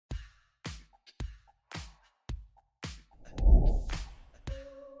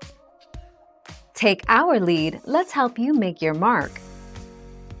Take our lead, let's help you make your mark.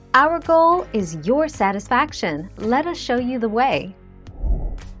 Our goal is your satisfaction. Let us show you the way.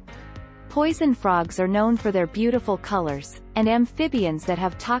 Poison frogs are known for their beautiful colors, and amphibians that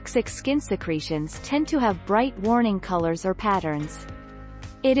have toxic skin secretions tend to have bright warning colors or patterns.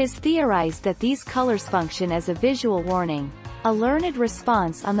 It is theorized that these colors function as a visual warning, a learned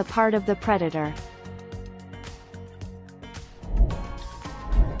response on the part of the predator.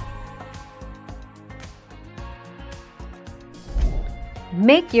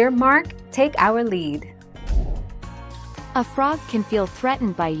 Make your mark, take our lead. A frog can feel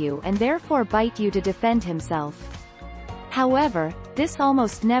threatened by you and therefore bite you to defend himself. However, this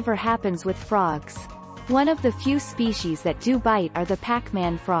almost never happens with frogs. One of the few species that do bite are the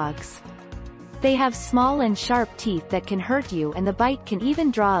Pac-Man frogs. They have small and sharp teeth that can hurt you, and the bite can even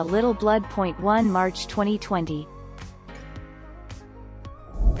draw a little blood. 1 March 2020.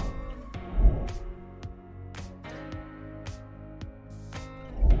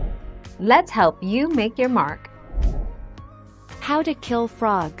 Let's help you make your mark. How to kill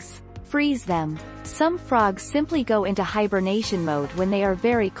frogs. Freeze them. Some frogs simply go into hibernation mode when they are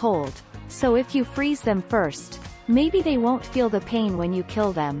very cold, so if you freeze them first, maybe they won't feel the pain when you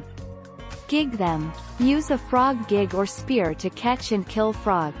kill them. Gig them. Use a frog gig or spear to catch and kill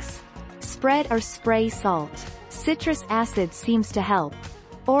frogs. Spread or spray salt. Citrus acid seems to help.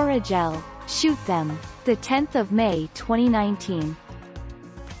 Or a gel. Shoot them. The 10th of May 2019.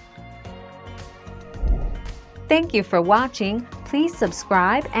 Thank you for watching. Please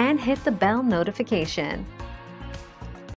subscribe and hit the bell notification.